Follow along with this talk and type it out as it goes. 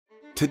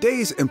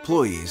Today's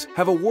employees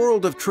have a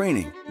world of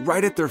training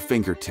right at their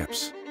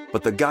fingertips,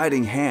 but the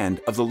guiding hand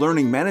of the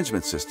Learning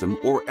Management System,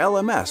 or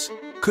LMS,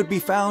 could be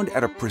found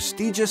at a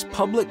prestigious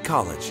public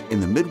college in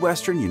the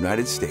Midwestern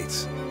United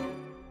States.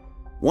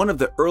 One of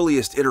the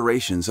earliest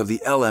iterations of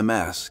the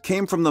LMS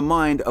came from the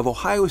mind of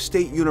Ohio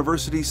State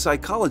University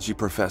psychology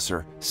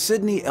professor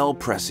Sidney L.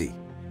 Pressey.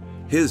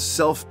 His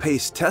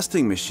self-paced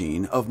testing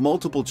machine of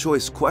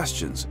multiple-choice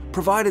questions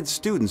provided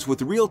students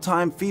with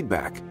real-time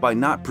feedback by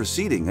not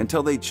proceeding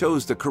until they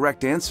chose the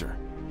correct answer.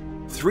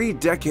 3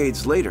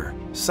 decades later,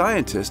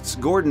 scientists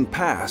Gordon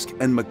Pask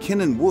and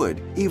McKinnon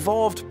Wood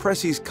evolved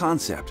Pressey's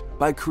concept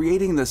by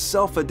creating the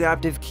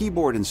Self-Adaptive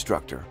Keyboard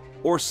Instructor,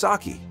 or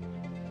SAKI.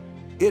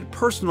 It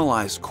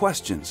personalized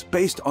questions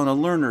based on a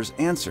learner's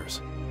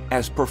answers.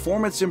 As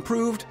performance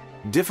improved,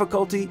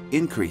 difficulty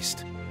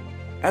increased.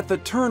 At the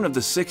turn of the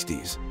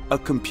 60s, a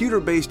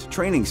computer-based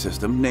training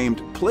system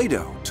named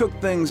Play-Doh took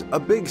things a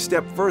big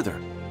step further.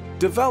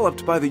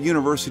 Developed by the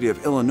University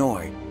of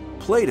Illinois,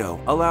 Play-Doh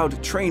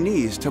allowed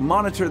trainees to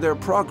monitor their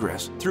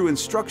progress through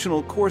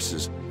instructional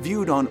courses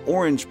viewed on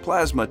orange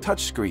plasma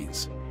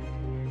touchscreens.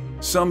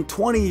 Some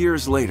 20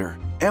 years later,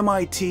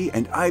 MIT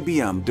and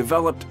IBM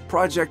developed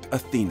Project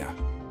Athena,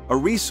 a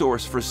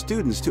resource for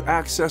students to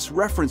access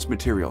reference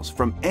materials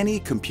from any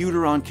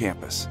computer on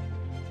campus.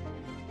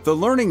 The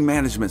learning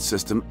management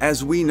system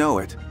as we know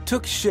it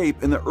took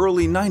shape in the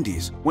early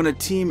 90s when a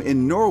team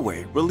in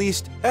Norway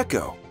released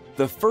Echo,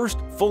 the first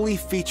fully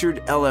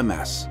featured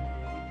LMS.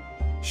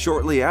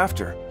 Shortly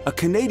after, a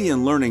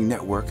Canadian learning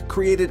network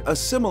created a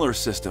similar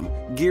system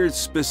geared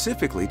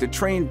specifically to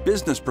train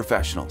business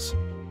professionals.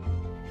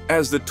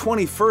 As the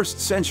 21st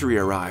century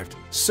arrived,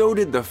 so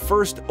did the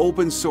first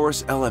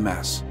open-source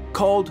LMS,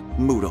 called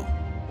Moodle.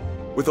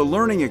 With a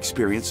learning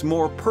experience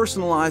more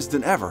personalized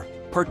than ever,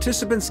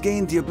 participants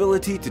gained the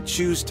ability to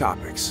choose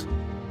topics.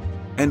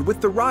 And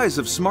with the rise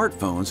of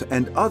smartphones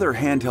and other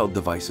handheld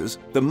devices,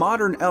 the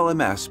modern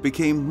LMS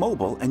became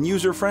mobile and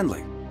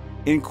user-friendly,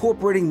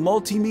 incorporating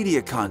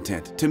multimedia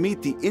content to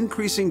meet the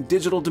increasing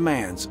digital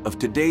demands of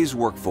today's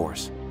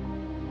workforce.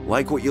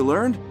 Like what you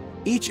learned?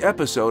 Each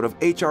episode of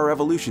HR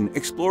Evolution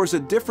explores a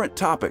different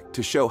topic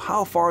to show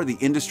how far the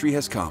industry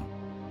has come.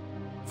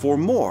 For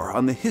more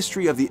on the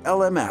history of the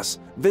LMS,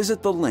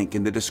 visit the link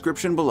in the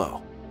description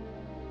below.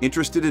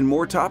 Interested in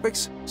more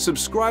topics?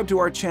 Subscribe to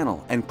our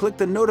channel and click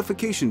the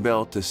notification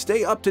bell to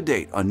stay up to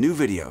date on new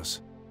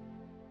videos.